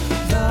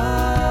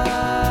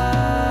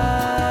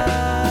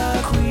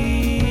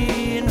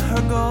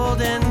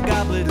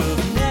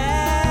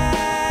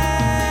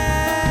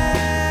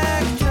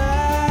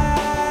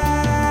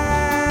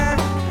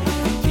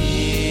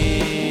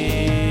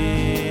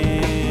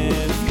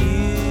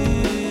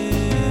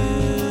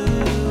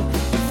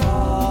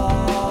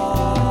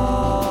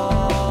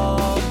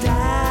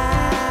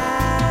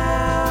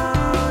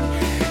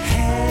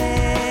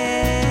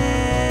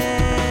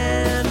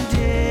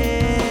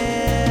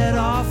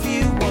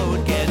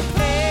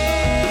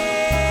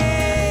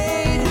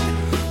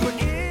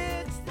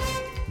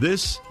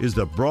This is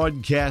the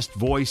broadcast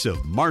voice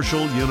of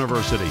Marshall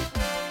University.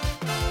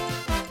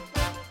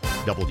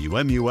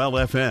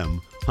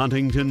 WMUL-FM,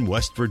 Huntington,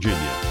 West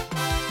Virginia.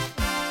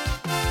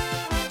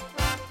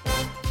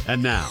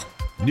 And now,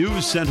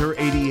 News Center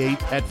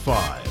 88 at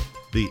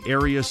 5, the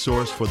area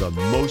source for the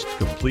most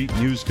complete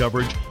news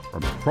coverage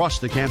from across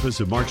the campus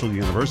of Marshall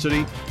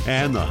University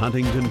and the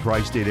Huntington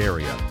Tri-State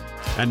area.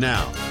 And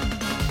now,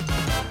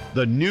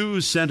 the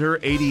News Center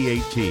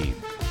 88 team.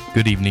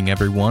 Good evening,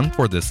 everyone,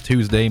 for this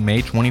Tuesday,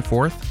 May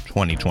 24th,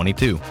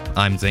 2022.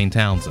 I'm Zane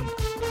Townsend.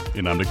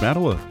 And I'm Nick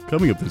Matawa.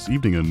 Coming up this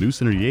evening on News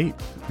Center 88,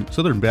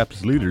 Southern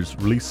Baptist leaders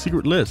release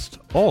secret lists,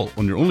 all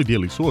on your only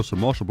daily source for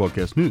Marshall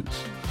Broadcast News.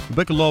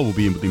 Rebbecca Law will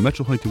be in with the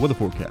Metro Huntington weather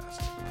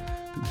forecast.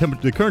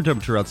 The current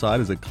temperature outside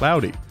is a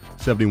cloudy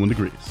 71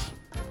 degrees.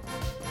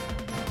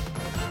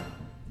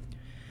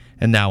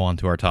 And now on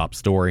to our top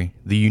story.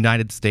 The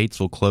United States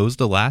will close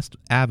the last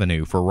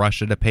avenue for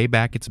Russia to pay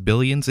back its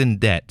billions in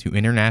debt to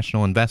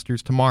international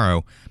investors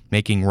tomorrow,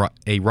 making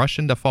a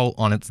Russian default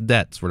on its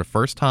debts for the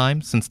first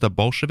time since the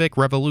Bolshevik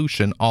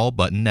Revolution all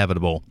but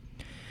inevitable.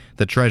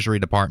 The Treasury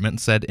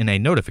Department said in a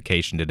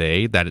notification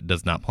today that it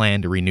does not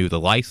plan to renew the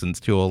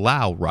license to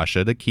allow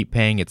Russia to keep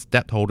paying its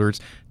debt holders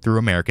through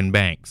American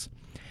banks.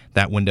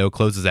 That window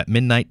closes at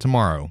midnight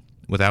tomorrow.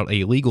 Without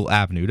a legal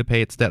avenue to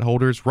pay its debt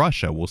holders,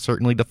 Russia will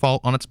certainly default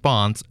on its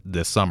bonds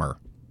this summer.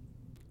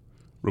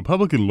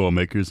 Republican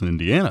lawmakers in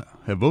Indiana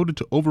have voted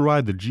to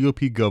override the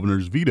GOP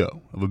governor's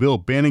veto of a bill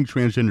banning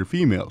transgender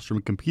females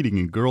from competing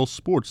in girls'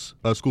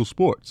 school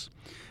sports,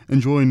 and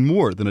join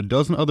more than a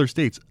dozen other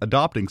states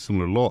adopting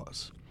similar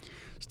laws.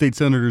 State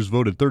senators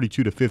voted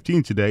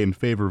 32-15 today in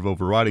favor of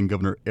overriding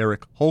Governor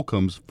Eric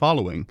Holcomb's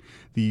following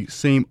the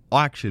same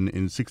action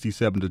in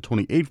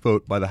 67-28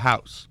 vote by the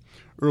House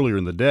earlier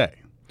in the day.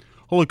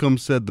 Holcomb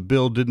said the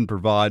bill didn't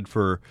provide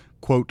for,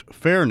 quote,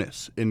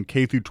 fairness in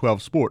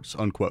K-12 sports,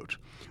 unquote,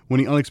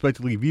 when he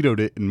unexpectedly vetoed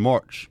it in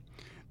March.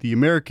 The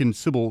American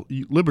Civil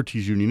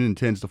Liberties Union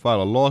intends to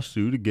file a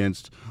lawsuit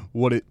against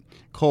what it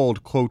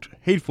called, quote,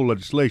 hateful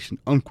legislation,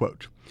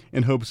 unquote,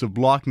 in hopes of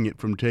blocking it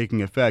from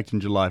taking effect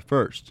on July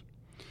 1st.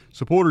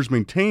 Supporters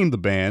maintain the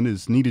ban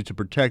is needed to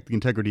protect the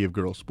integrity of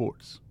girls'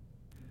 sports.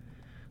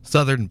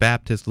 Southern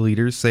Baptist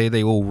leaders say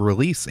they will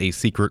release a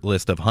secret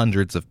list of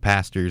hundreds of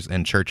pastors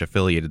and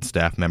church-affiliated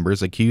staff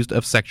members accused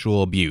of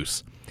sexual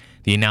abuse.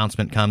 The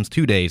announcement comes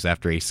 2 days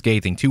after a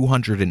scathing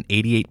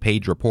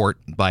 288-page report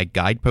by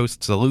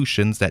Guidepost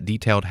Solutions that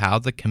detailed how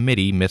the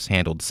committee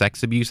mishandled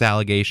sex abuse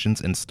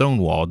allegations and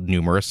stonewalled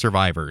numerous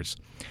survivors.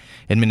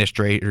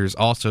 Administrators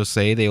also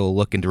say they will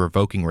look into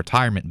revoking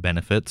retirement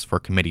benefits for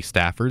committee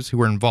staffers who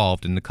were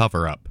involved in the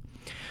cover-up.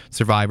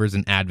 Survivors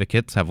and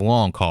advocates have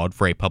long called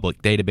for a public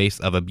database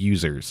of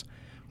abusers.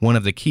 One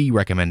of the key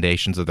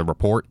recommendations of the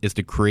report is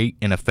to create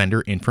an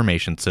offender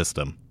information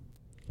system.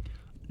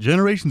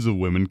 Generations of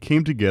women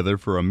came together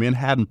for a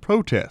Manhattan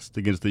protest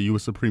against the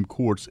U.S. Supreme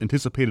Court's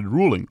anticipated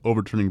ruling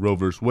overturning Roe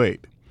v.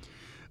 Wade.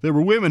 There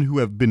were women who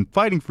have been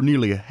fighting for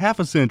nearly a half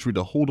a century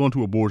to hold on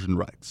to abortion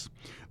rights.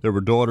 There were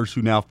daughters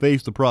who now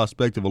face the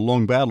prospect of a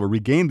long battle to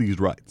regain these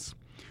rights.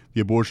 The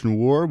abortion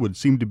war would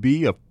seem to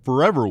be a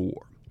forever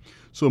war.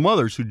 So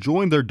mothers who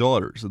joined their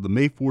daughters at the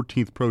May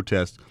 14th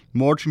protest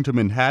marching to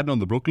Manhattan on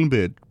the Brooklyn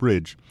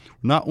Bridge were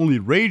not only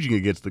raging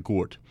against the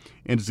court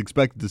and its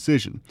expected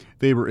decision,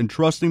 they were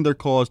entrusting their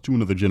cause to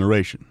another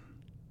generation.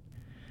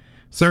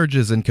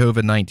 Surges in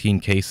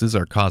COVID-19 cases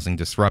are causing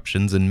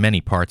disruptions in many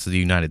parts of the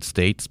United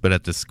States, but as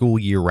the school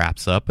year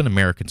wraps up and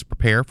Americans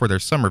prepare for their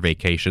summer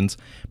vacations,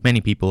 many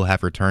people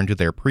have returned to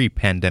their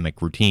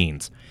pre-pandemic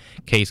routines.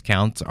 Case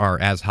counts are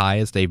as high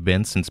as they've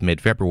been since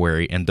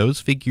mid-February, and those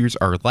figures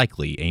are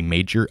likely a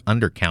major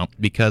undercount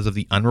because of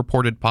the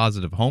unreported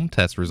positive home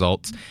test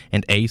results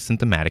and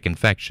asymptomatic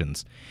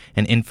infections.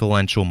 An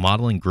influential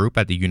modeling group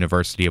at the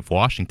University of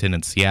Washington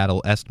in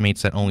Seattle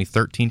estimates that only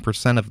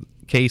 13% of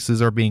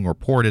cases are being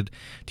reported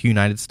to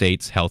United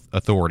States health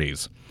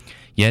authorities.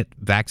 Yet,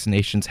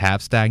 vaccinations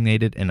have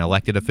stagnated and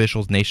elected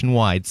officials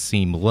nationwide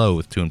seem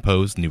loath to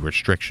impose new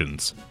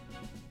restrictions.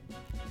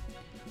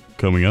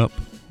 Coming up,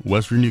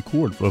 West Virginia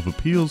Court of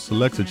Appeals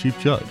selects a chief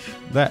judge.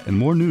 That and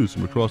more news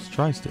from across the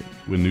tri-state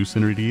when News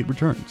Center 88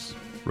 returns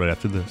right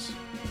after this.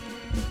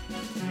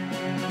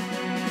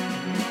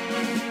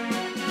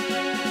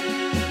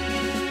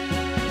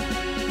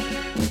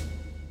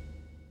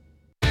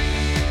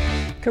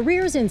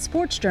 Careers in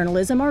sports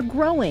journalism are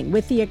growing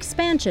with the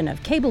expansion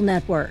of cable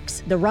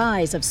networks, the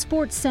rise of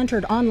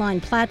sports-centered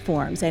online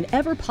platforms, and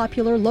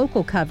ever-popular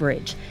local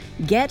coverage.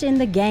 Get in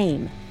the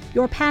game.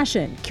 Your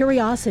passion,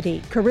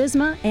 curiosity,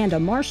 charisma, and a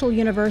Marshall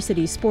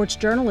University sports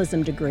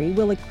journalism degree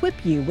will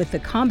equip you with the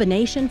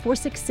combination for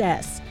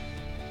success.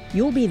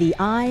 You'll be the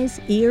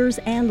eyes, ears,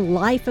 and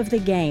life of the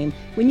game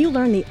when you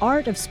learn the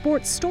art of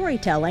sports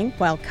storytelling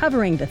while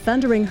covering the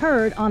Thundering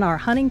Herd on our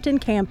Huntington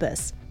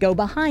campus. Go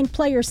behind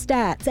player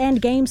stats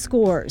and game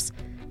scores.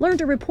 Learn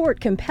to report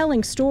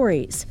compelling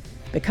stories.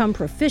 Become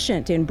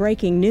proficient in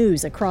breaking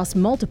news across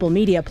multiple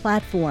media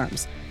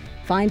platforms.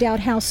 Find out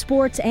how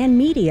sports and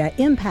media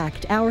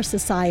impact our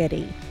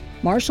society.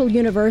 Marshall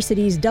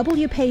University's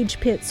W. Page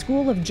Pitt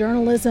School of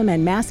Journalism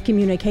and Mass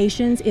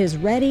Communications is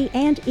ready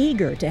and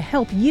eager to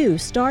help you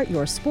start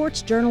your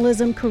sports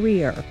journalism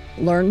career.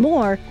 Learn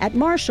more at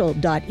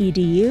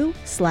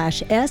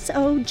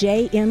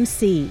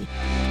marshall.edu/SOJMC.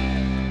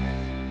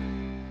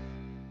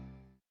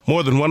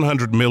 More than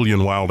 100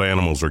 million wild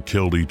animals are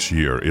killed each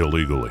year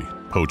illegally.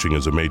 Poaching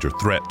is a major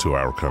threat to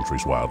our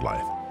country's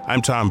wildlife.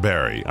 I'm Tom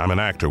Barry. I'm an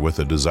actor with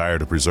a desire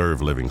to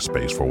preserve living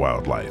space for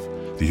wildlife.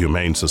 The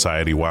Humane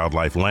Society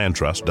Wildlife Land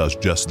Trust does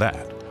just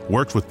that.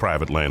 Works with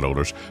private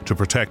landowners to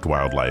protect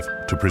wildlife,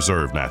 to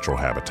preserve natural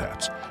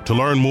habitats. To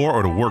learn more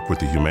or to work with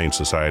the Humane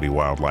Society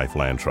Wildlife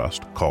Land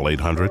Trust, call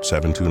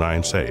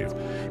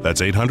 800-729-SAVE. That's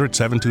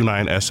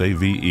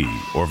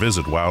 800-729-SAVE, or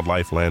visit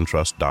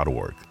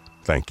wildlifelandtrust.org.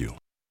 Thank you.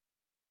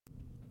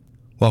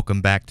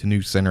 Welcome back to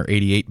News Center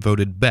 88,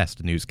 voted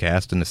best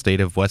newscast in the state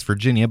of West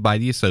Virginia by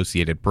the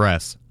Associated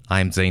Press.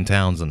 I'm Zane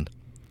Townsend.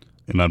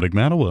 And I'm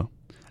Matawa.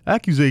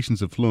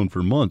 Accusations have flown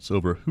for months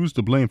over who's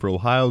to blame for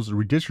Ohio's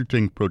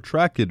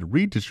protracted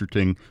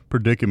redistricting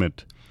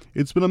predicament.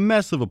 It's been a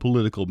mess of a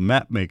political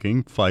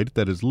map-making fight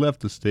that has left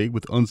the state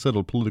with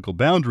unsettled political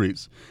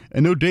boundaries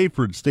and no date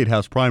for state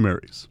house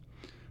primaries.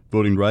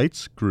 Voting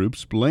rights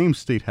groups blame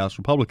state house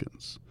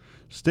Republicans.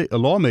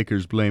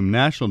 Lawmakers blame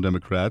national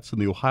Democrats and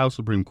the Ohio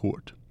Supreme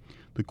Court.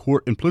 The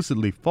court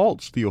implicitly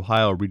faults the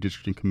Ohio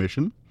Redistricting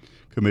Commission.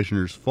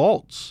 Commissioners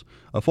fault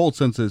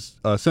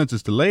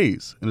census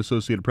delays. An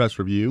Associated Press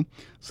review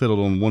settled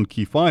on one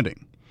key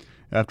finding.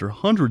 After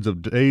hundreds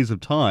of days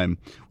of time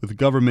with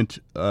government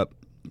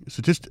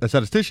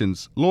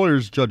statisticians,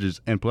 lawyers,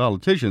 judges, and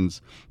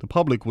politicians, the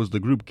public was the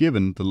group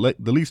given the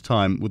least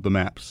time with the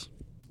maps.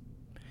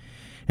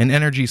 An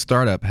energy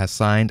startup has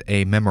signed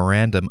a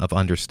memorandum of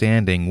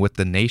understanding with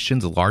the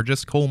nation's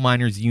largest coal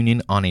miners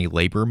union on a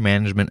labor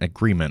management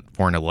agreement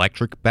for an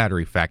electric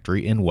battery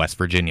factory in West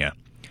Virginia.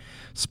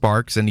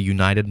 Sparks and the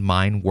United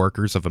Mine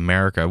Workers of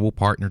America will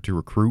partner to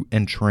recruit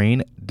and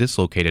train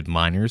dislocated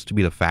miners to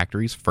be the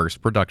factory's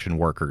first production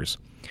workers.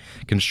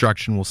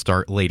 Construction will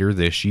start later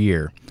this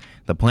year.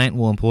 The plant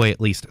will employ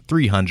at least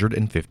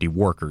 350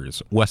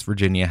 workers. West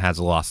Virginia has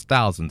lost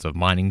thousands of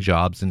mining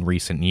jobs in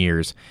recent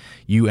years.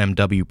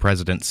 UMW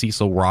President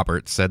Cecil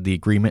Roberts said the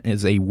agreement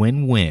is a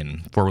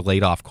win-win for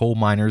laid-off coal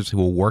miners who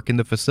will work in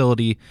the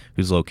facility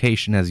whose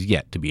location has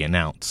yet to be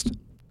announced.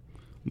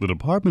 The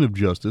Department of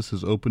Justice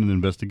has opened an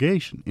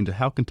investigation into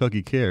how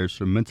Kentucky cares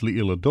for mentally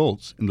ill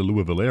adults in the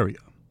Louisville area.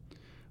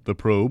 The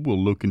probe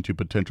will look into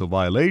potential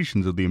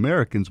violations of the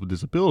Americans with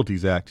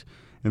Disabilities Act.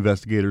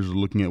 Investigators are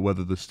looking at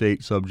whether the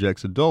state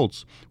subjects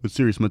adults with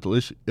serious mental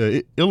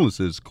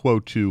illnesses,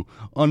 quote, to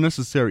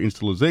unnecessary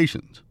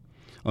installations,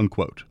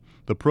 unquote.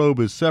 The probe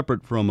is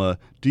separate from a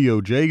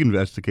DOJ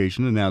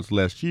investigation announced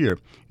last year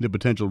into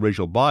potential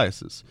racial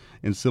biases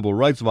and civil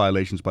rights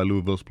violations by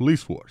Louisville's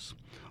police force.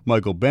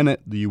 Michael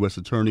Bennett, the U.S.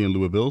 Attorney in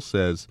Louisville,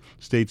 says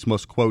states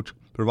must, quote,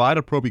 provide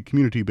appropriate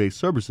community-based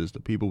services to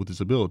people with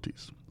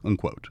disabilities,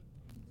 unquote.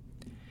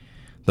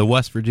 The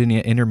West Virginia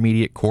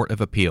Intermediate Court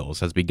of Appeals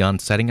has begun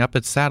setting up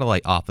its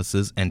satellite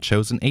offices and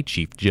chosen a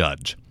chief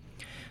judge.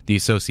 The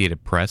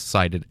Associated Press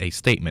cited a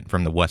statement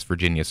from the West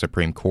Virginia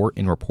Supreme Court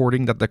in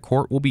reporting that the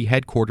court will be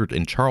headquartered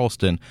in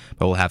Charleston,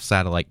 but will have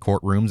satellite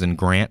courtrooms in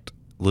Grant,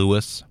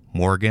 Lewis,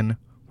 Morgan,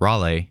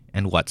 Raleigh,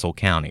 and Wetzel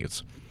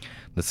counties.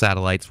 The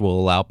satellites will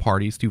allow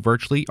parties to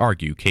virtually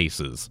argue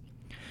cases.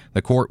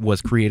 The court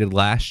was created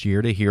last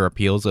year to hear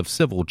appeals of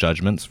civil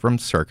judgments from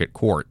circuit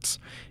courts.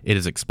 It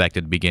is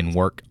expected to begin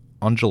work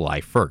on July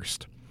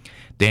 1st.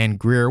 Dan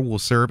Greer will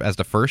serve as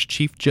the first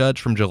chief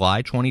judge from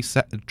July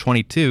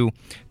 2022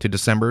 to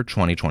December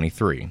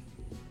 2023.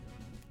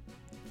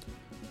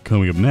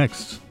 Coming up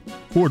next,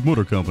 Ford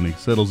Motor Company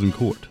settles in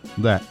court.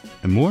 That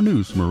and more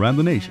news from around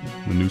the nation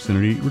when News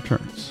Center 88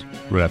 returns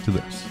right after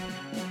this.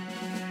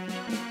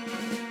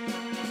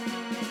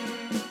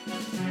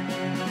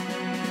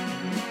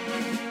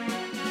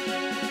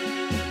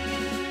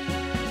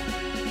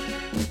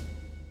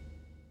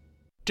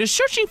 Does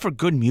searching for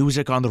good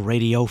music on the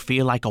radio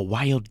feel like a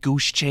wild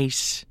goose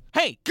chase?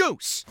 Hey,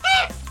 goose!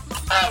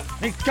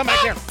 Hey, come back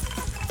here!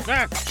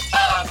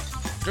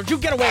 Don't you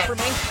get away from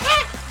me!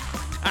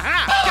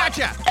 Aha!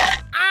 Gotcha!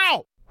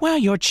 Ow! Well,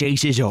 your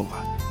chase is over,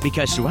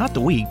 because throughout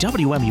the week,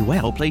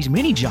 WMUL plays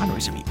many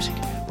genres of music.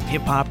 From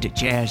hip-hop to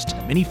jazz to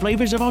many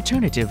flavors of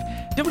alternative,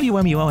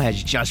 WMUL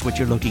has just what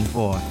you're looking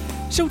for.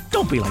 So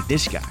don't be like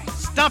this guy.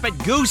 Stop it,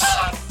 goose!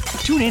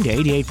 Tune in to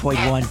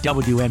 88.1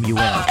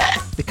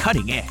 WMUL, the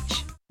cutting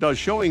edge. Does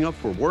showing up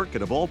for work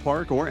at a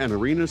ballpark or an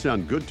arena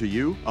sound good to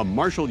you? A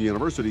Marshall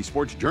University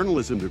sports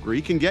journalism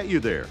degree can get you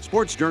there.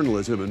 Sports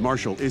journalism in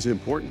Marshall is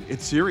important.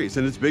 It's serious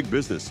and it's big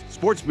business.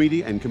 Sports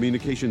media and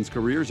communications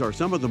careers are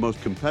some of the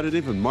most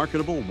competitive and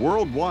marketable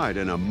worldwide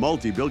in a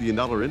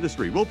multi-billion-dollar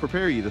industry. We'll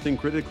prepare you to think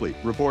critically,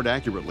 report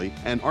accurately,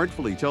 and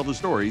artfully tell the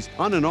stories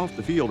on and off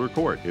the field or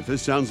court. If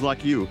this sounds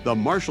like you, the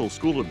Marshall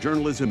School of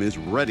Journalism is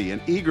ready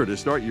and eager to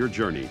start your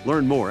journey.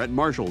 Learn more at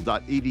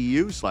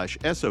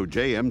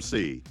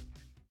marshall.edu/SOJMC.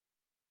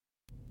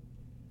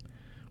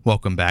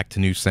 Welcome back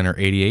to News Center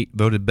 88,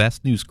 voted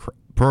best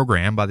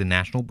program by the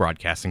National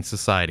Broadcasting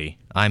Society.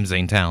 I'm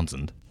Zane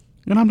Townsend.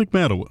 And I'm Nick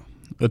Matawa.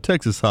 A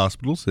Texas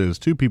hospital says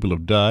 2 people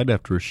have died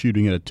after a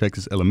shooting at a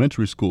Texas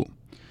elementary school.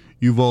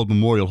 Uvalde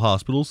Memorial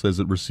Hospital says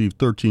it received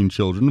 13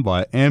 children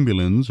via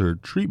ambulance or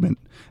treatment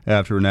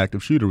after an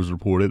active shooter was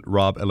reported at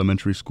Robb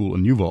Elementary School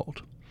in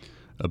Uvalde,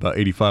 about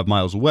 85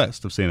 miles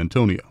west of San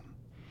Antonio.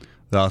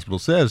 The hospital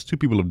says 2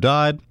 people have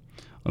died.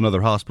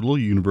 Another hospital,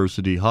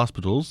 University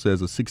Hospital,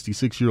 says a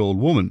 66-year-old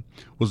woman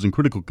was in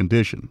critical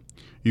condition.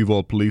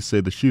 Uvalde police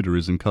say the shooter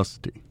is in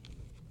custody.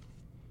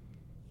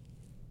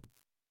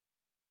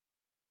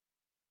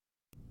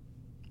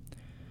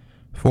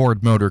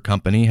 Ford Motor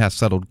Company has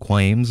settled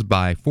claims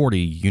by 40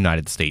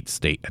 United States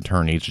state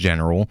attorneys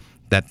general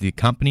that the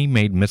company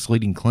made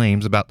misleading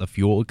claims about the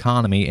fuel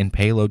economy and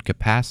payload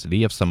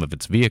capacity of some of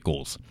its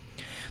vehicles.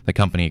 The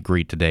company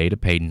agreed today to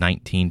pay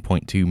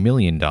 $19.2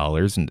 million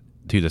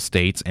to the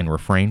states and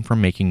refrain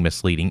from making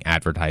misleading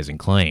advertising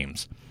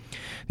claims.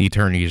 The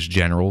attorneys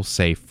general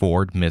say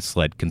Ford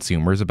misled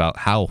consumers about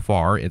how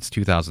far its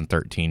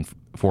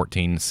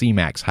 2013-14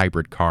 C-Max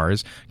hybrid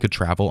cars could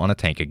travel on a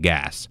tank of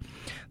gas.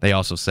 They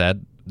also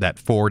said that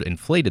Ford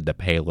inflated the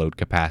payload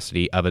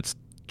capacity of its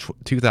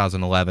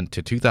 2011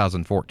 to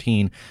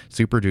 2014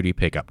 Super Duty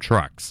pickup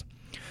trucks.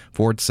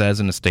 Ford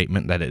says in a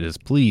statement that it is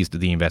pleased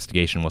the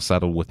investigation was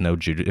settled with no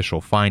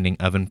judicial finding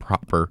of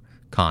improper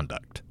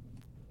conduct.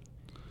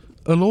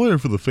 A lawyer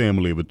for the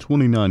family of a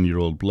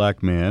 29-year-old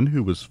black man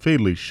who was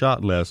fatally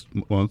shot last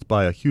month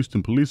by a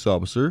Houston police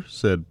officer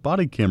said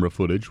body camera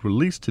footage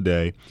released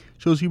today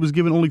shows he was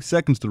given only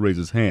seconds to raise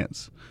his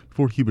hands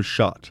before he was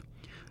shot.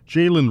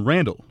 Jalen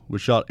Randall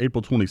was shot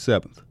April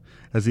 27th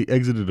as he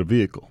exited a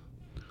vehicle.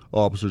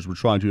 Officers were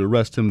trying to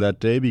arrest him that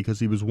day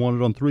because he was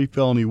wanted on 3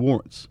 felony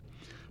warrants.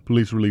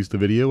 Police released the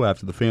video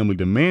after the family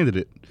demanded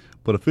it,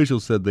 but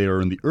officials said they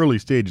are in the early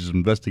stages of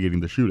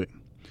investigating the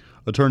shooting.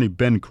 Attorney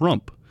Ben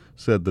Crump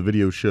said the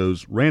video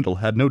shows Randall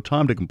had no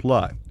time to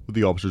comply with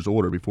the officer's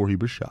order before he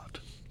was shot.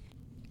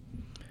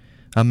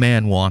 A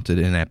man wanted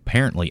in an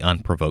apparently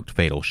unprovoked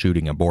fatal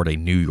shooting aboard a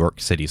New York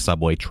City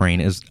subway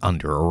train is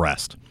under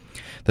arrest.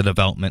 The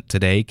development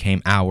today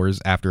came hours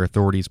after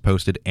authorities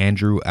posted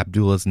Andrew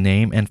Abdullah's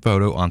name and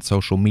photo on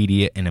social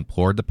media and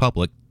implored the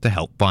public to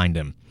help find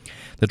him.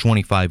 The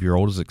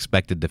 25-year-old is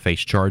expected to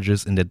face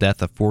charges in the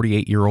death of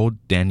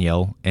 48-year-old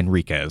Danielle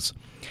Enriquez.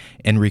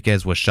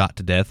 Enriquez was shot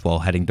to death while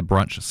heading to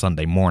brunch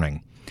Sunday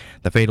morning.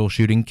 The fatal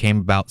shooting came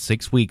about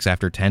 6 weeks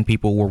after 10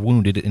 people were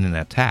wounded in an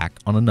attack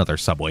on another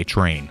subway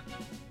train.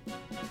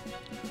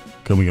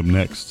 Coming up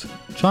next,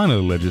 China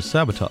alleges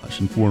sabotage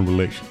in foreign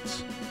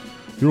relations.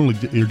 Your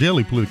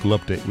daily political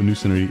update when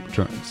NC88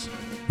 returns.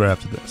 Right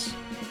after this.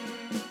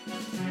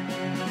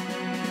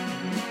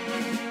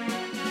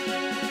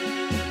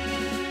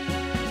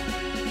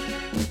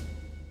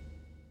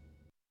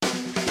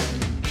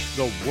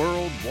 The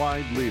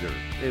worldwide leader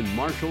in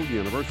Marshall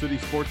University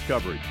sports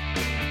coverage.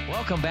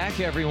 Welcome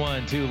back,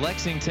 everyone, to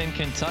Lexington,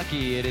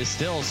 Kentucky. It is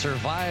still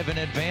Survive and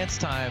Advance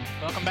time.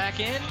 Welcome back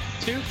in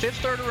to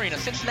Fifth Third Arena,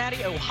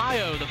 Cincinnati,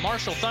 Ohio. The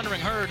Marshall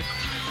Thundering Herd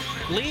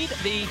lead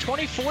the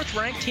 24th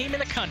ranked team in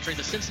the country,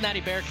 the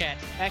Cincinnati Bearcats.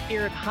 Back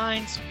here at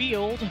Heinz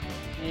Field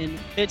in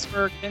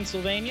Pittsburgh,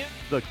 Pennsylvania.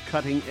 The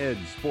Cutting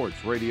Edge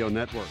Sports Radio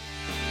Network.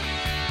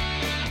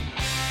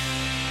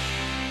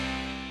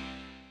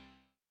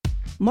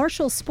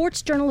 Marshall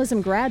sports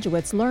journalism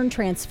graduates learn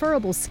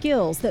transferable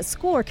skills that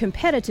score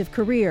competitive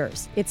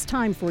careers. It's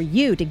time for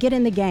you to get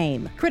in the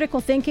game. Critical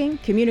thinking,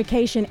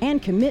 communication,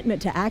 and commitment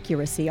to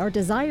accuracy are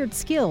desired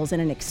skills in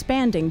an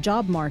expanding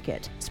job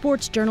market.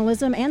 Sports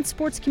journalism and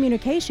sports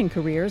communication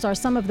careers are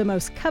some of the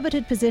most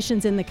coveted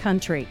positions in the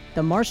country.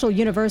 The Marshall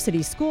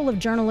University School of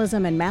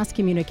Journalism and Mass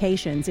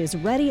Communications is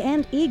ready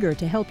and eager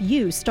to help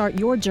you start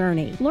your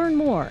journey. Learn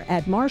more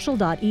at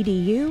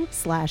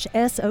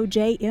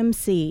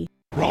marshall.edu/SOJMC.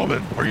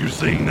 Robin, are you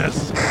seeing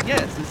this?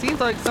 Yes, it seems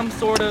like some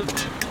sort of...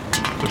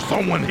 There's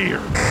someone here.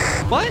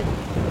 What?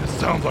 It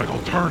sounds like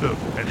alternative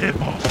and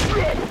hip-hop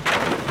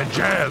and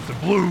jazz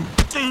and blues.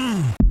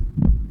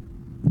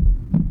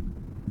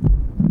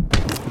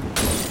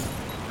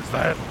 Is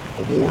that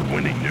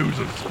award-winning news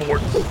of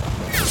sports?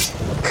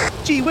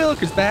 Gee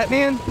Willikers,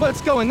 Batman,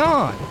 what's going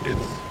on?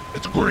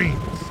 It's green,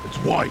 it's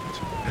white,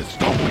 it's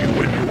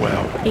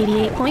WMUL.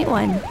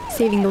 88.1,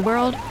 saving the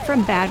world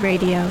from bad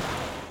radio.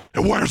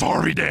 And where's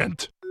Harvey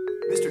Dent?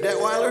 Mr.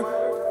 Detweiler,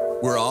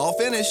 we're all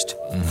finished.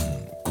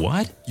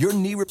 What? Your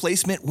knee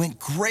replacement went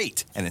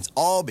great, and it's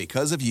all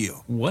because of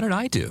you. What did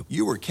I do?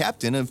 You were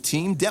captain of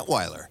Team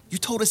Detweiler. You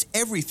told us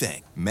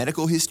everything.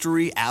 Medical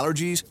history,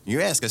 allergies. You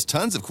asked us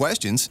tons of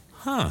questions.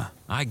 Huh.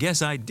 I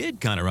guess I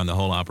did kind of run the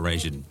whole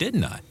operation,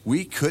 didn't I?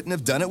 We couldn't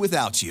have done it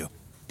without you.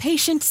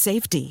 Patient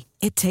safety.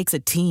 It takes a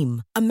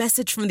team. A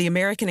message from the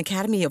American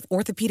Academy of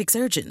Orthopedic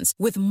Surgeons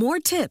with more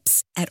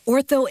tips at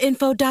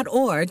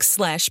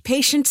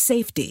orthoinfo.org/patient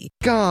safety.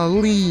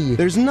 Golly,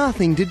 there's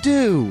nothing to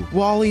do.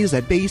 Wally is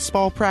at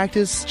baseball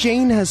practice.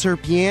 Jane has her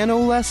piano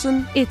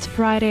lesson. It's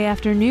Friday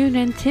afternoon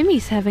and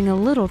Timmy's having a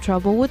little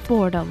trouble with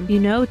boredom. You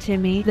know,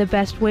 Timmy, the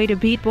best way to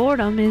beat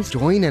boredom is...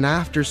 Join an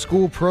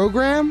after-school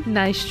program?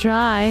 Nice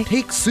try.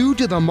 Take Sue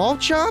to the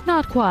malt shop?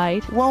 Not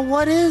quite. Well,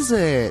 what is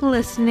it?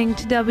 Listening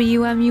to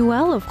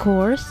WMUL, of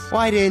course.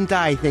 Why didn't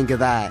I think of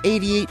that?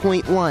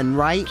 88.1,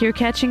 right? You're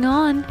catching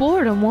on.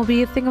 Boredom will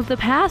be a thing of the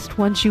past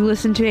once you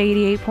listen to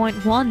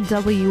 88.1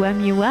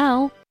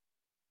 WMUL.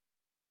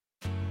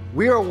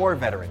 We are war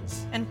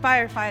veterans. And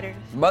firefighters.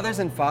 Mothers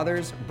and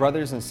fathers,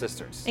 brothers and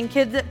sisters. And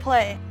kids that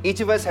play. Each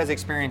of us has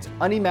experienced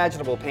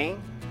unimaginable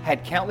pain,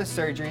 had countless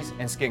surgeries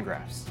and skin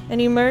grafts. And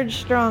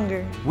emerged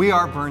stronger. We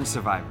are burn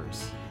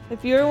survivors.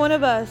 If you're one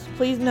of us,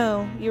 please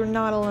know you're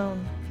not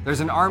alone. There's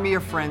an army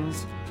of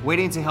friends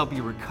waiting to help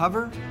you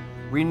recover,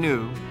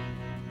 renew,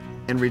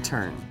 and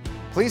return.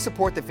 Please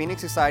support the Phoenix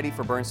Society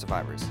for Burn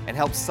Survivors and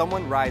help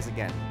someone rise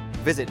again.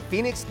 Visit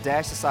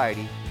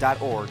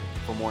phoenix-society.org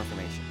for more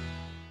information.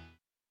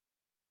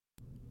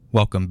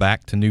 Welcome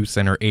back to News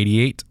Center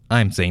 88.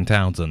 I'm Zane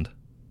Townsend.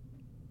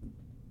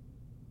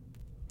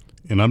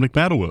 And I'm Nick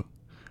Matawa.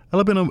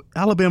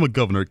 Alabama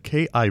Governor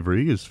Kay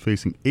Ivory is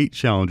facing 8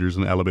 challengers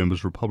in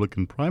Alabama's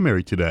Republican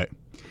primary today.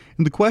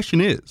 And the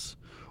question is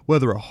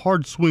whether a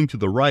hard swing to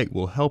the right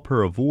will help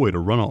her avoid a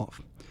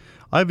runoff.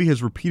 Ivy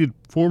has repeated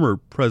former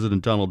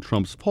President Donald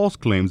Trump's false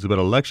claims about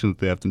election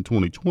theft in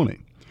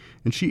 2020,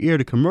 and she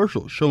aired a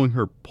commercial showing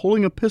her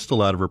pulling a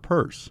pistol out of her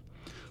purse.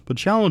 But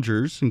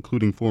challengers,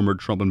 including former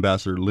Trump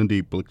ambassador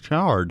Lindy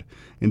Blanchard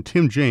and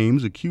Tim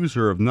James, accuse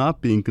her of not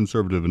being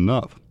conservative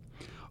enough.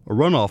 A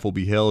runoff will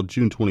be held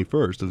June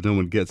 21st if no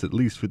one gets at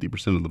least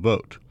 50% of the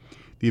vote.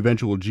 The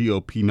eventual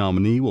GOP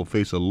nominee will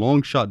face a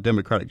long-shot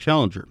Democratic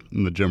challenger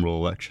in the general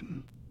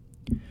election.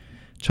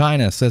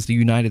 China says the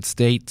United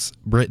States,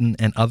 Britain,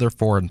 and other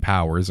foreign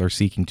powers are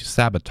seeking to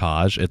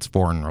sabotage its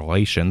foreign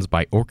relations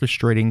by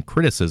orchestrating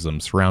criticism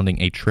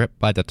surrounding a trip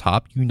by the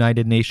top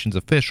United Nations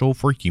official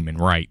for human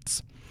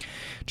rights.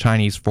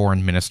 Chinese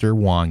Foreign Minister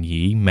Wang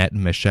Yi met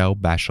Michelle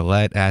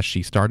Bachelet as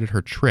she started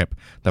her trip,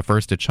 the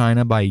first to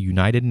China by a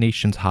United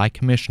Nations High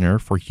Commissioner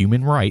for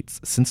Human Rights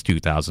since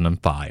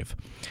 2005.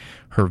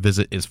 Her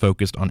visit is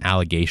focused on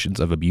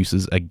allegations of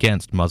abuses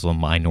against Muslim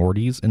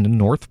minorities in the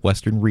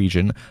northwestern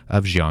region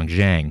of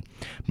Xinjiang,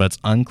 but it's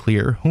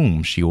unclear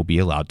whom she will be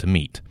allowed to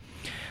meet.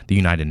 The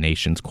United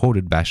Nations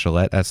quoted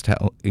Bachelet as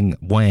telling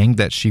Wang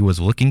that she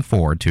was looking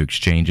forward to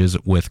exchanges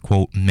with,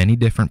 quote, many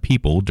different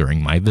people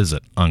during my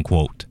visit,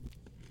 unquote.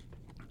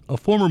 A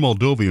former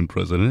Moldovan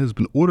president has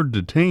been ordered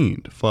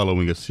detained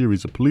following a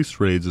series of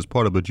police raids as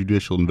part of a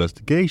judicial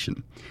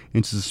investigation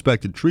into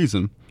suspected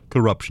treason,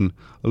 corruption,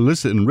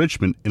 illicit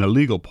enrichment, and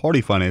illegal party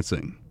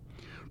financing.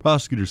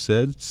 Prosecutors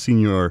said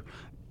senior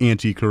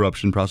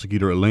anti-corruption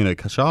prosecutor Elena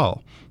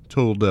Cachal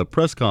told a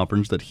press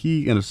conference that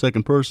he and a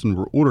second person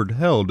were ordered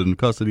held in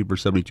custody for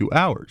 72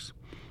 hours,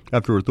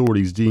 after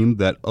authorities deemed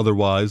that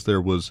otherwise there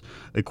was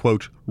a,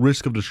 quote,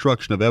 risk of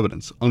destruction of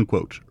evidence,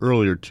 unquote,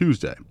 earlier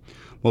Tuesday.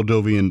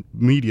 Moldovan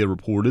media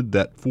reported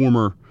that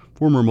former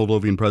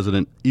Moldovan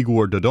President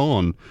Igor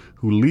Dodon,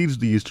 who leads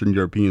the Eastern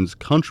European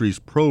country's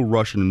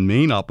pro-Russian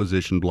main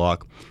opposition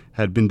bloc,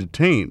 had been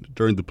detained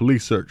during the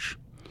police search.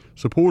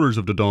 Supporters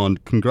of Dodon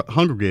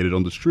congregated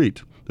on the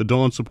street.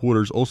 Dodon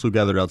supporters also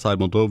gathered outside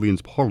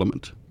Moldovan's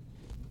parliament.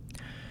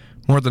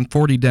 More than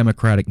 40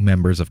 Democratic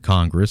members of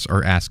Congress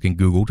are asking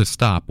Google to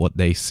stop what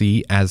they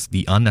see as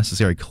the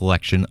unnecessary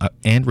collection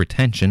and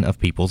retention of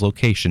people's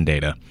location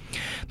data.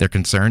 They're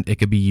concerned it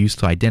could be used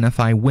to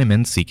identify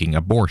women seeking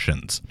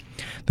abortions.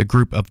 The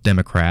group of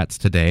Democrats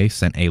today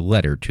sent a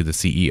letter to the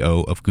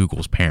CEO of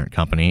Google's parent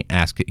company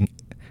asking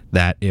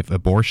that if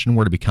abortion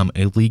were to become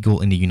illegal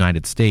in the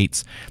United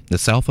States, the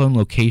cell phone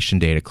location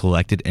data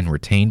collected and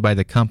retained by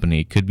the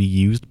company could be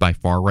used by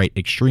far-right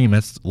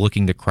extremists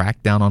looking to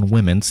crack down on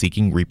women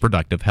seeking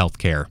reproductive health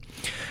care.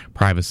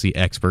 Privacy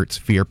experts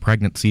fear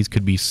pregnancies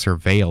could be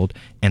surveilled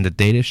and the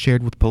data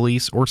shared with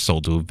police or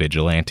sold to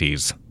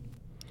vigilantes.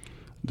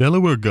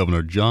 Delaware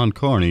Governor John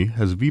Carney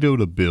has vetoed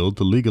a bill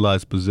to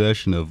legalize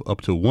possession of up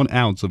to 1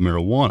 ounce of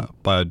marijuana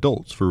by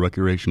adults for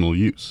recreational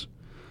use.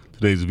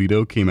 Today's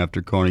veto came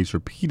after Carney's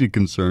repeated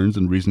concerns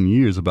in recent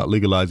years about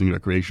legalizing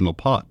recreational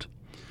pot.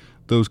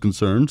 Those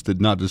concerns did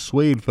not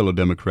dissuade fellow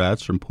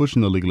Democrats from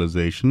pushing the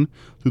legalization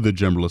through the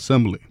General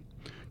Assembly.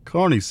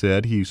 Carney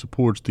said he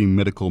supports the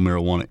medical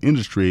marijuana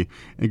industry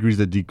and agrees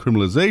that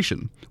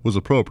decriminalization was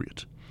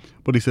appropriate.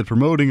 But he said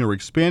promoting or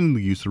expanding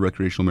the use of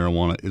recreational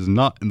marijuana is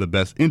not in the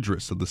best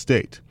interests of the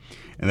state,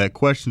 and that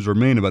questions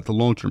remain about the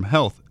long-term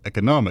health,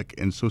 economic,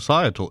 and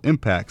societal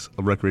impacts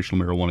of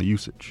recreational marijuana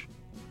usage.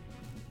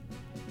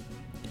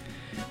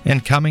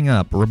 And coming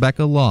up,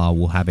 Rebbecca Law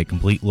will have a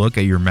complete look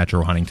at your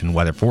Metro Huntington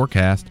weather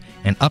forecast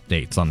and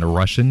updates on the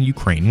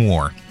Russian-Ukraine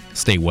war.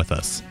 Stay with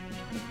us.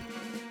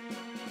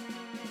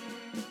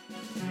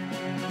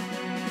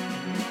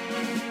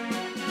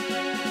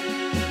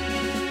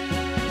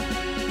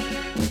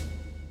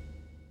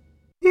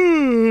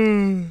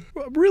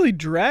 really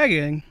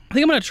dragging. I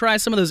think I'm going to try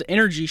some of those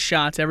energy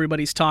shots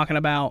everybody's talking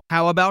about.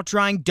 How about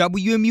trying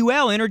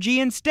WMUL Energy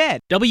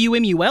instead?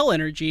 WMUL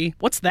Energy?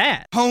 What's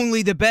that?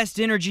 Only the best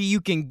energy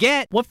you can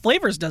get. What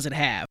flavors does it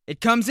have?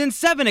 It comes in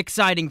 7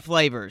 exciting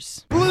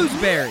flavors.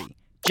 Bluesberry,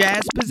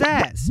 Jazz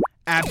Pizzazz,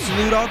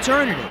 Absolute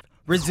Alternative,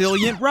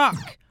 Resilient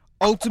Rock,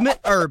 Ultimate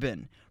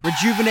Urban,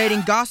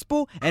 Rejuvenating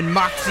Gospel, and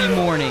Moxie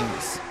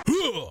Mornings.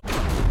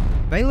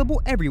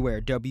 Available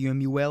everywhere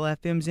WMUL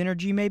FM's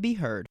energy may be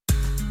heard.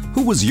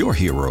 Who was your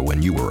hero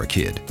when you were a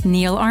kid?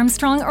 Neil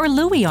Armstrong or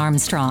Louis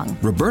Armstrong?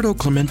 Roberto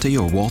Clemente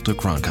or Walter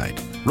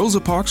Cronkite? Rosa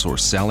Parks or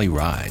Sally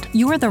Ride?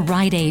 You're the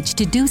right age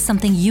to do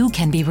something you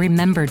can be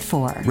remembered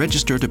for.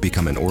 Register to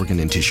become an organ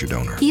and tissue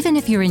donor. Even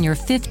if you're in your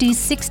 50s,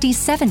 60s,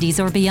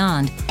 70s, or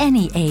beyond,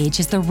 any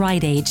age is the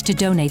right age to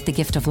donate the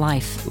gift of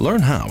life.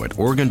 Learn how at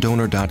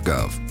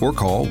organdonor.gov or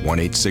call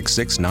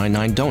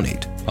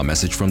 1-866-99-DONATE. A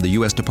message from the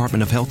U.S.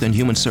 Department of Health and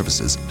Human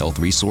Services, Health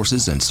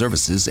Resources and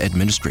Services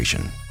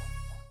Administration.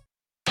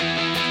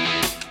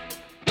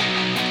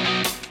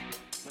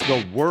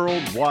 The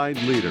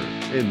worldwide leader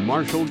in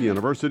Marshall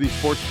University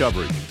sports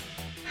coverage.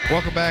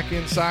 Welcome back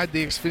inside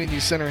the Xfinity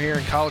Center here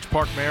in College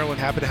Park, Maryland.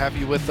 Happy to have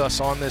you with us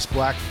on this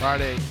Black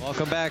Friday.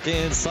 Welcome back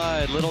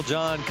inside Little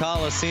John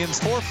Coliseum's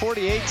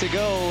 4:48 to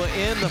go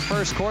in the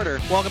first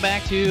quarter. Welcome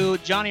back to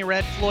Johnny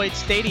Red Floyd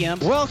Stadium.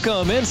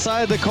 Welcome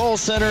inside the Kohl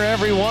Center,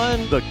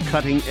 everyone. The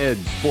Cutting Edge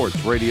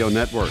Sports Radio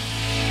Network.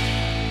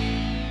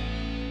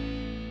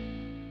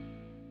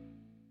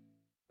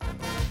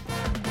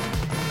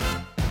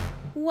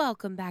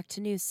 Welcome back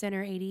to News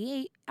Center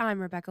 88.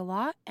 I'm Rebbecca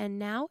Law, and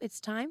now it's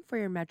time for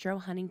your Metro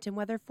Huntington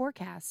weather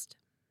forecast.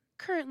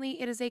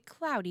 Currently, it is a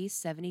cloudy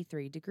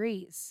 73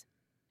 degrees.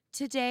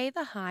 Today,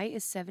 the high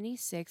is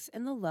 76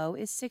 and the low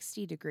is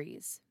 60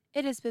 degrees.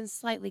 It has been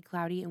slightly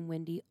cloudy and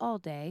windy all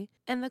day,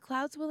 and the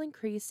clouds will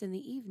increase in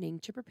the evening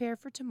to prepare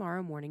for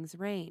tomorrow morning's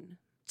rain.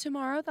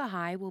 Tomorrow, the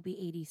high will be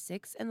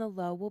 86 and the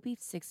low will be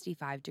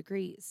 65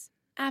 degrees.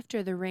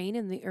 After the rain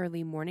in the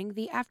early morning,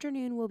 the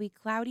afternoon will be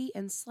cloudy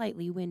and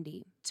slightly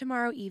windy.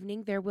 Tomorrow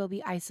evening, there will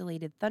be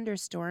isolated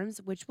thunderstorms,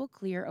 which will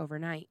clear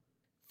overnight.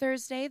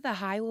 Thursday, the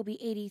high will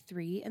be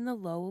 83 and the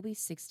low will be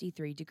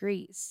 63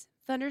 degrees.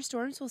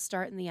 Thunderstorms will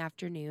start in the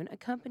afternoon,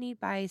 accompanied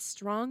by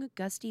strong,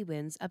 gusty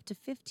winds up to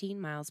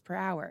 15 miles per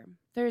hour.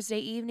 Thursday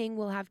evening,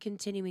 we'll have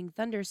continuing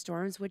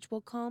thunderstorms, which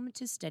will calm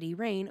to steady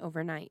rain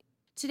overnight.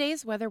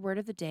 Today's weather word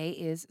of the day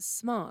is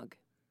smog.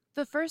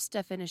 The first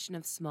definition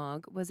of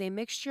smog was a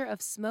mixture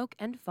of smoke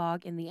and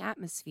fog in the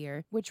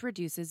atmosphere, which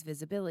reduces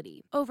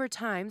visibility. Over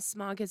time,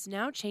 smog has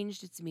now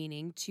changed its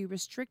meaning to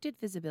restricted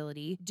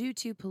visibility due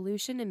to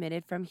pollution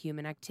emitted from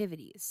human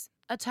activities.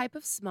 A type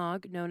of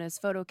smog known as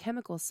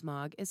photochemical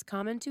smog is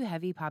common to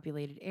heavy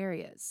populated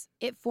areas.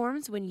 It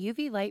forms when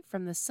UV light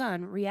from the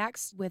sun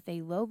reacts with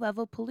a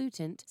low-level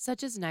pollutant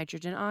such as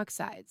nitrogen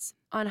oxides.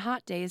 On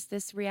hot days,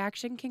 this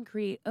reaction can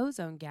create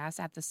ozone gas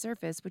at the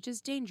surface, which is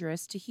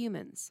dangerous to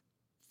humans.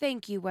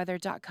 Thank you,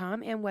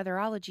 Weather.com and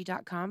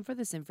Weatherology.com for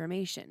this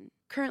information.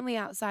 Currently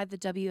outside the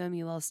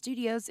WMUL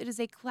studios, it is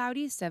a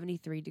cloudy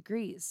 73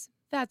 degrees.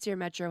 That's your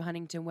Metro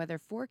Huntington weather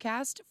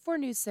forecast. For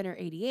News Center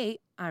 88,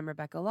 I'm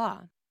Rebbecca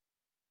Law.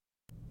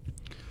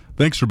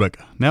 Thanks,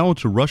 Rebbecca. Now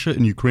to Russia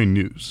and Ukraine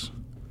news.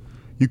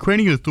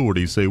 Ukrainian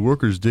authorities say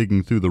workers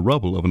digging through the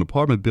rubble of an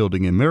apartment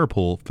building in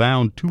Mariupol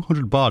found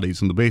 200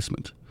 bodies in the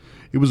basement.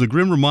 It was a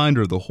grim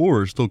reminder of the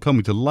horrors still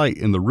coming to light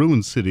in the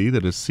ruined city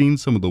that has seen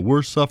some of the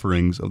worst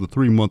sufferings of the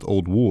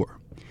 3-month-old war.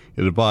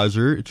 An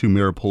advisor to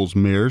Mariupol's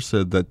mayor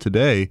said that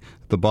today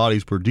the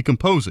bodies were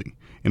decomposing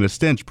and a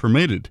stench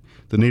permeated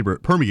the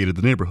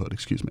neighborhood.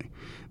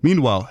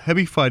 Meanwhile,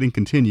 heavy fighting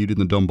continued in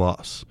the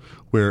Donbass,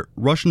 where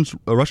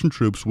Russian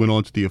troops went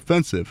on to the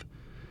offensive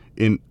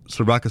in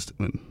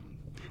Sarkistan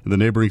and the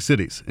neighboring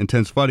cities.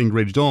 Intense fighting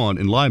raged on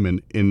in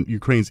Lyman in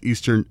Ukraine's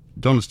eastern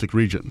Donetsk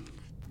region.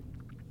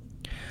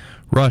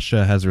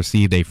 Russia has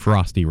received a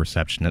frosty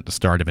reception at the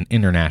start of an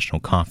international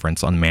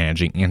conference on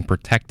managing and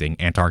protecting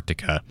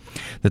Antarctica.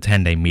 The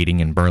 10-day meeting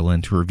in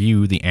Berlin to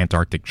review the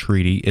Antarctic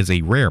Treaty is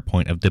a rare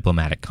point of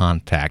diplomatic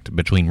contact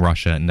between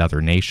Russia and other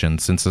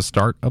nations since the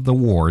start of the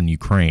war in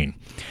Ukraine.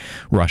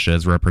 Russia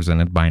is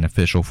represented by an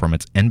official from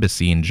its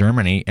embassy in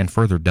Germany, and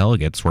further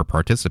delegates were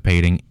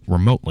participating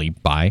remotely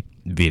by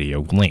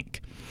video link.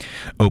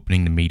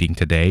 Opening the meeting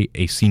today,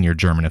 a senior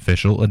German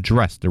official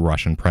addressed the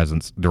Russian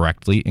presence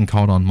directly and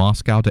called on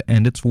Moscow to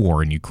end its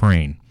war in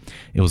Ukraine.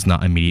 It was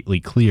not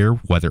immediately clear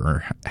whether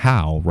or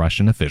how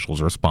Russian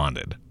officials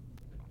responded.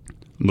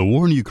 The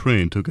war in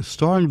Ukraine took a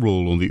starring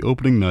role on the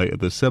opening night of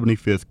the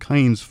 75th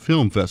Cannes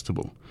Film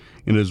Festival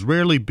and has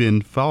rarely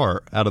been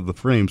far out of the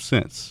frame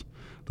since.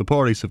 The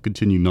parties have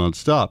continued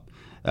non-stop,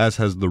 as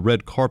has the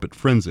red carpet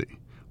frenzy.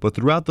 But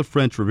throughout the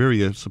French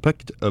Riviera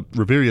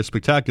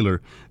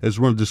Spectacular has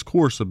run a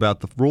discourse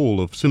about the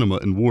role of cinema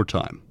in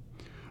wartime.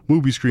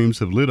 Movie screens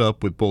have lit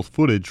up with both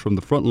footage from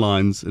the front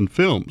lines and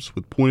films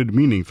with pointed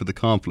meaning for the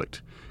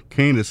conflict.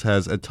 Cannes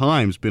has at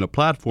times been a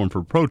platform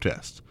for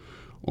protest.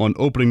 On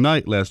opening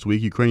night last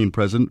week, Ukrainian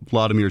President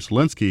Vladimir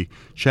Zelensky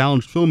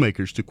challenged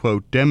filmmakers to,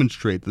 quote,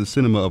 demonstrate that the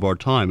cinema of our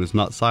time is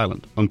not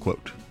silent,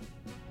 unquote.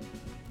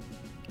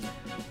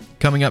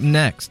 Coming up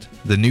next,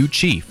 the new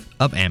chief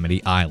of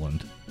Amity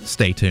Island.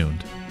 Stay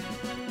tuned.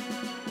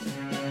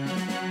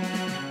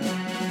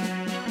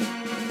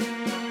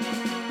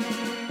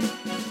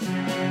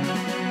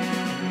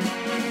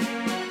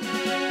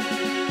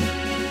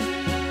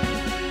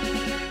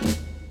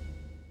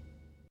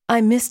 I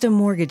missed a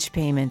mortgage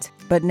payment,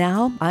 but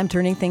now I'm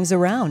turning things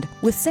around.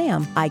 With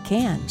Sam, I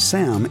can.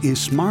 Sam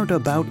is Smart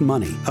About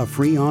Money, a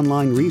free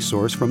online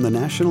resource from the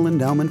National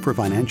Endowment for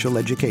Financial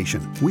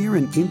Education. We're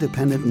an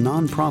independent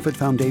nonprofit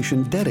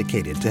foundation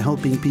dedicated to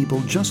helping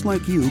people just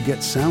like you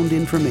get sound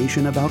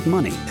information about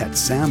money at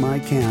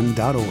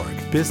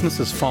samican.org. Business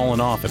has fallen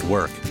off at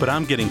work, but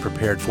I'm getting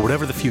prepared for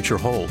whatever the future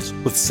holds.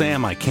 With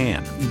Sam, I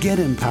can. Get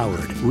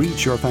empowered.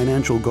 Reach your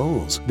financial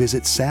goals.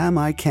 Visit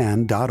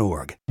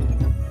samican.org.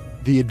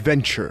 The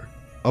adventure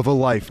of a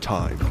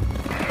lifetime.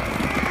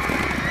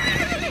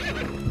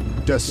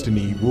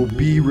 Destiny will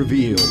be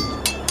revealed.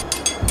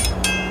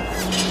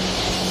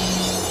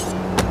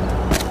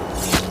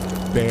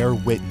 Bear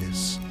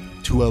witness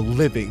to a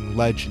living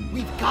legend.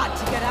 We've got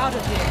to get out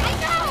of here.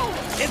 I know!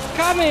 It's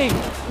coming!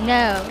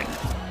 No.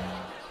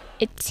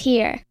 It's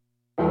here.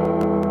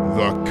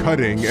 The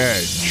cutting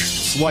edge,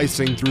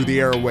 slicing through the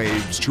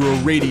airwaves to a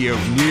radio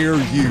near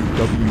you.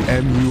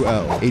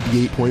 WMUL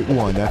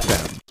 88.1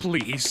 FM.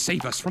 Please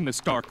save us from this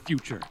dark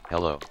future.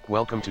 Hello,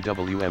 welcome to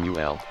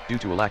WMUL. Due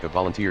to a lack of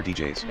volunteer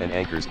DJs and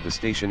anchors, the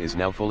station is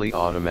now fully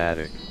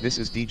automatic. This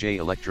is DJ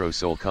Electro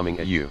Soul coming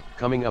at you.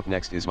 Coming up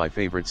next is my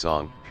favorite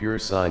song, Pure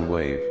Sine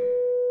Wave.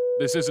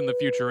 This isn't the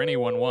future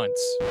anyone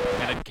wants,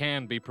 and it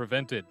can be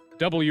prevented.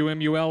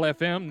 WMUL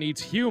FM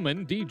needs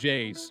human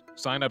DJs.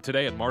 Sign up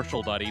today at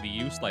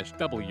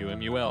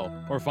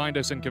marshall.edu/WMUL or find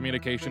us in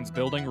Communications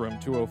Building, Room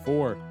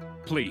 204.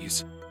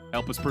 Please,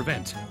 help us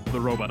prevent the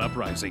robot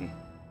uprising.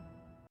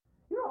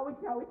 You're always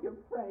out with your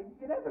friends.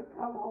 You never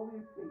come home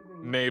and see me.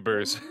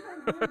 Neighbors.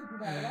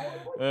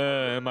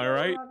 Am I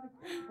right?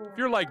 If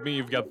you're like me,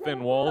 you've got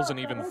thin walls and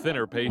even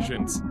thinner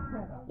patience.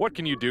 What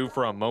can you do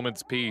for a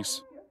moment's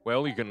peace?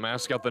 Well, you can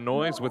mask out the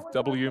noise with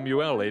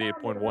WMUL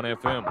 88.1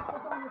 FM.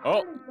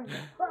 Oh,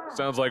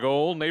 sounds like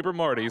old neighbor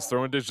Marty's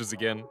throwing dishes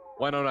again.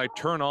 Why don't I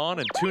turn on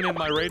and tune in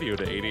my radio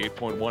to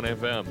 88.1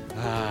 FM?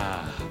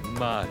 Ah,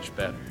 much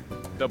better.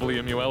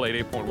 WMUL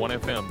 88.1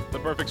 FM, the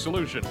perfect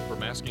solution for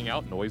masking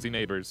out noisy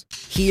neighbors.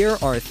 Here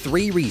are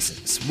 3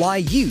 reasons why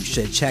you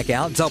should check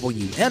out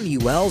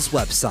WMUL's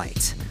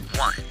website.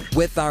 1.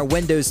 With our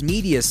Windows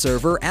Media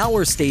Server,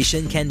 our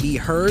station can be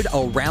heard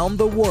around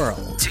the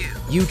world. 2.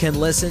 You can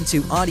listen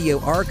to audio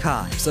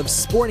archives of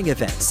sporting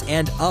events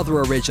and other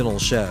original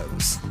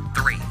shows.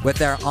 3.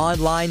 With our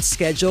online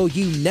schedule,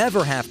 you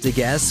never have to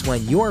guess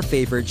when your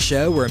favorite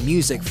show or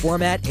music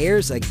format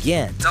airs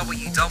again.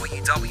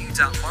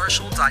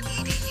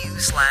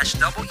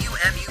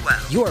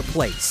 www.marshall.edu/WMUL. Your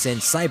place in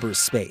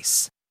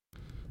cyberspace.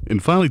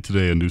 And finally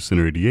today on News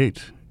Center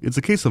 88, it's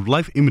a case of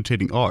life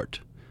imitating art.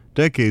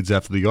 Decades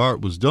after the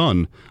art was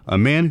done, a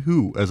man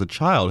who, as a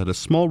child, had a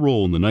small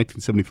role in the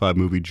 1975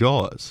 movie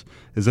Jaws,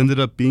 has ended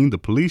up being the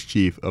police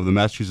chief of the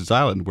Massachusetts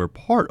island where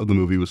part of the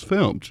movie was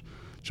filmed.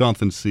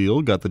 Jonathan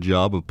Seal got the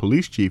job of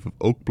police chief of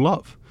Oak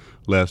Bluff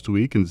last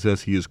week and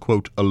says he is,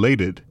 quote,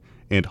 elated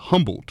and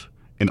humbled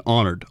and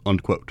honored,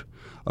 unquote,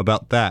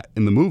 about that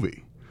in the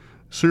movie.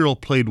 Seal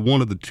played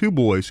one of the 2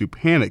 boys who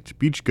panicked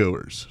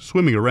beachgoers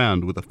swimming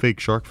around with a fake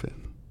shark fin.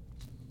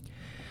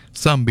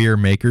 Some beer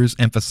makers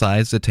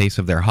emphasize the taste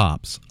of their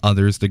hops,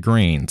 others the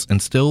grains,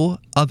 and still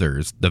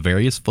others the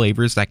various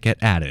flavors that get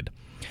added.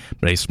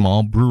 But a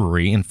small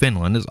brewery in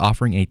Finland is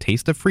offering a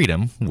taste of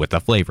freedom with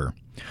a flavor.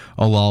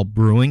 Olal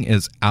Brewing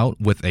is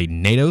out with a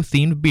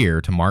NATO-themed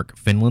beer to mark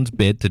Finland's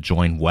bid to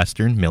join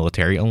Western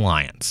Military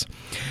Alliance.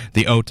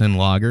 The Oten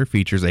Lager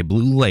features a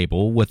blue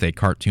label with a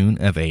cartoon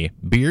of a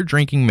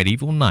beer-drinking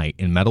medieval knight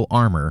in metal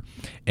armor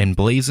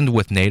emblazoned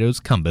with NATO's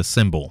compass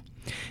symbol.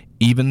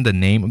 Even the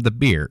name of the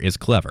beer is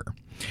clever.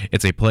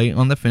 It's a play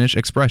on the Finnish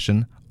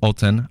expression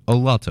Oten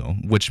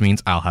Olato, which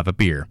means I'll have a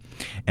beer,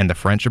 and the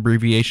French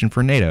abbreviation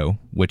for NATO,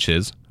 which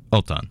is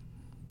Otan.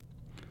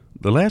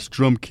 The last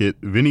drum kit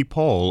Vinnie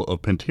Paul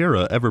of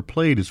Pantera ever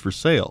played is for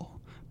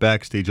sale.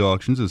 Backstage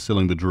Auctions is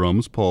selling the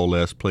drums Paul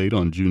last played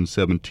on June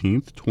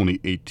 17,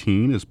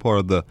 2018 as part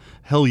of the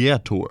Hell Yeah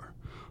Tour.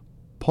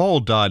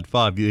 Paul died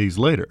 5 days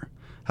later.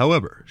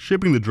 However,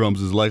 shipping the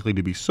drums is likely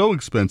to be so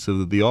expensive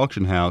that the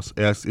auction house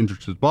asks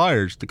interested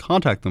buyers to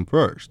contact them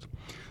first.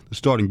 The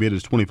starting bid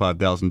is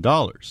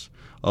 $25,000.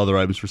 Other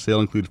items for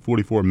sale include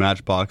 44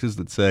 matchboxes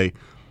that say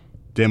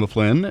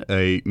Damaflen,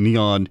 a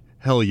neon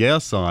Hell Yeah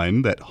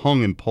sign that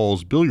hung in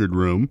Paul's billiard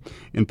room,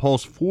 and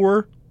Paul's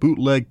 4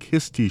 bootleg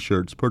Kiss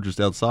t-shirts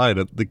purchased outside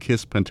of the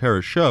Kiss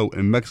Pantera show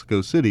in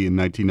Mexico City in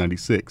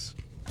 1996.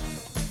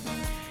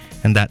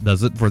 And that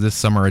does it for this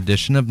summer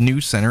edition of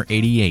News Center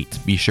 88.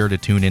 Be sure to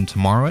tune in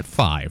tomorrow at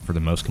 5 for the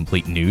most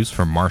complete news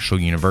from Marshall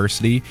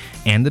University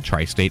and the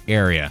tri-state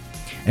area.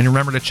 And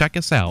remember to check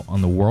us out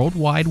on the World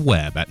Wide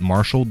Web at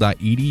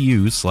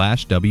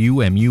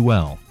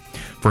marshall.edu/WMUL.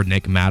 For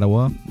Nick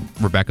Matawa,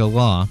 Rebbecca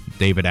Law,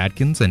 David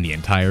Adkins, and the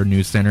entire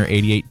News Center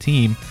 88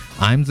 team,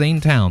 I'm Zane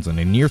Townsend,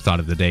 and your thought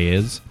of the day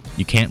is,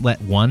 you can't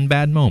let one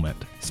bad moment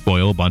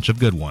spoil a bunch of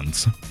good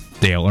ones.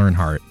 Dale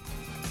Earnhardt.